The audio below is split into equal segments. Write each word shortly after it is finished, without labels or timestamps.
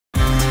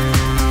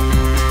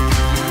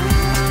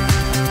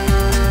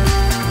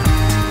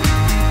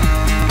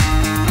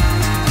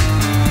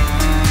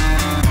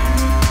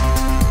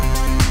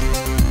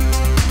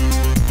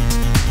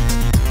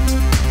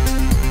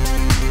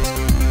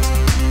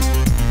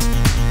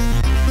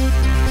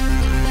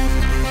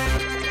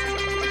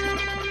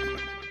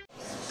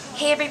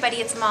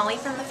everybody, it's Molly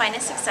from The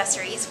Finest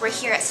Accessories. We're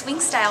here at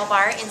Swink Style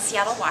Bar in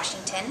Seattle,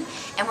 Washington,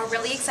 and we're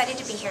really excited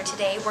to be here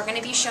today. We're going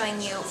to be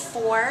showing you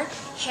 4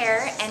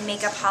 hair and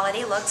makeup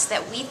holiday looks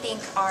that we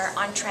think are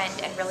on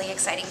trend and really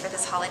exciting for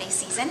this holiday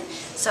season.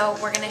 So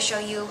we're going to show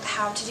you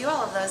how to do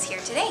all of those here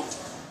today.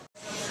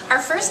 Our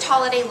first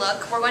holiday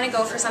look, we're going to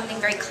go for something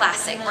very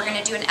classic. We're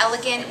going to do an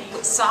elegant,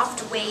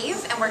 soft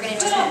wave, and we're going to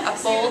do a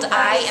bold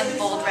eye and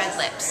bold red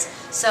lips.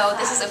 So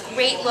this is a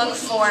great look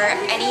for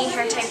any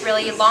hair type,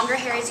 really. Longer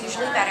hair is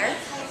usually better,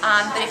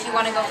 but if you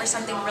want to go for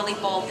something really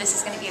bold, this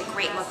is going to be a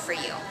great look for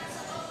you.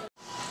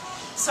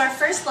 So our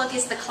first look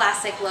is the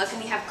classic look,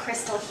 and we have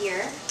Crystal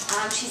here.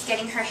 She's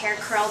getting her hair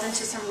curled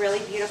into some really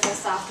beautiful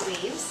soft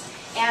waves.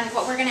 And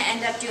what we're going to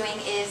end up doing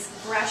is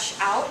brush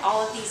out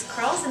all of these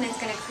curls, and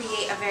it's going to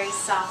create a very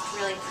soft,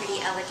 really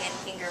pretty, elegant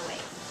finger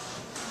wave.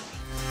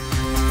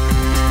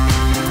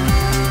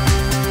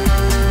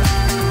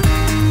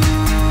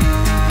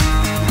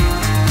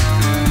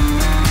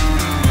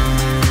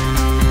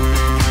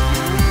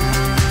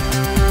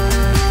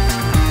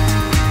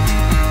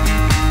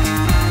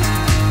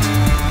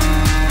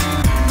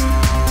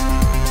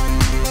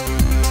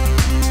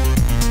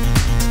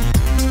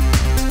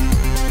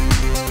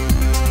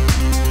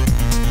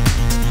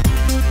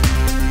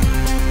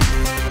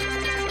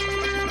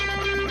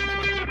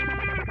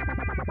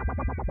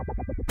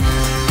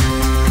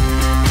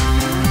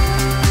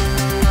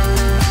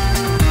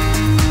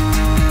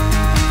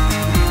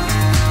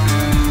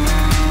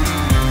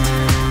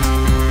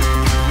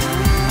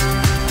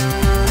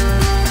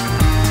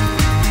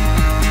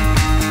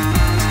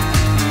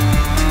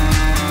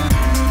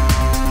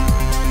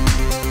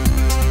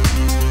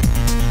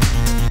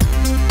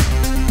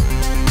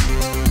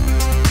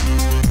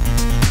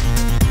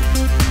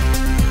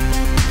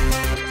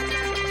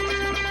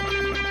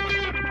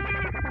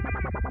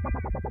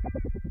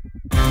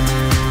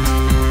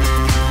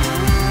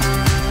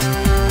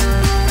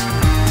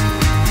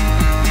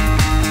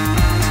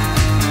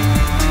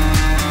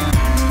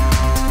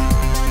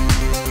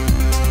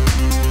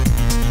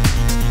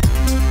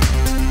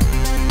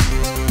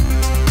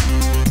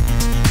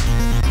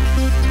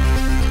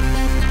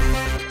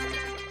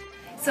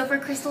 So for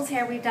Crystal's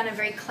hair, we've done a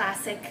very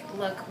classic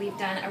look. We've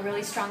done a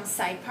really strong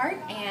side part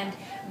and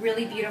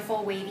really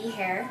beautiful wavy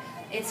hair.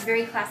 It's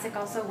very classic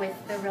also with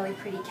the really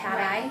pretty cat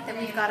eye that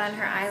we've got on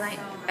her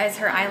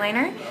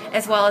eyeliner,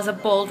 as well as a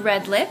bold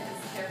red lip.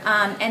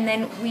 And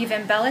then we've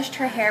embellished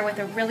her hair with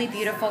a really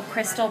beautiful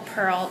crystal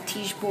pearl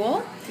tige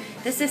boule.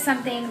 This is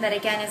something that,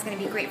 again, is going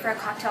to be great for a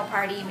cocktail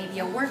party, maybe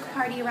a work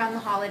party around the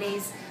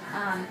holidays.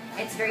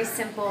 It's very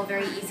simple,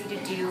 very easy to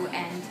do,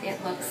 and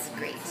it looks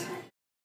great.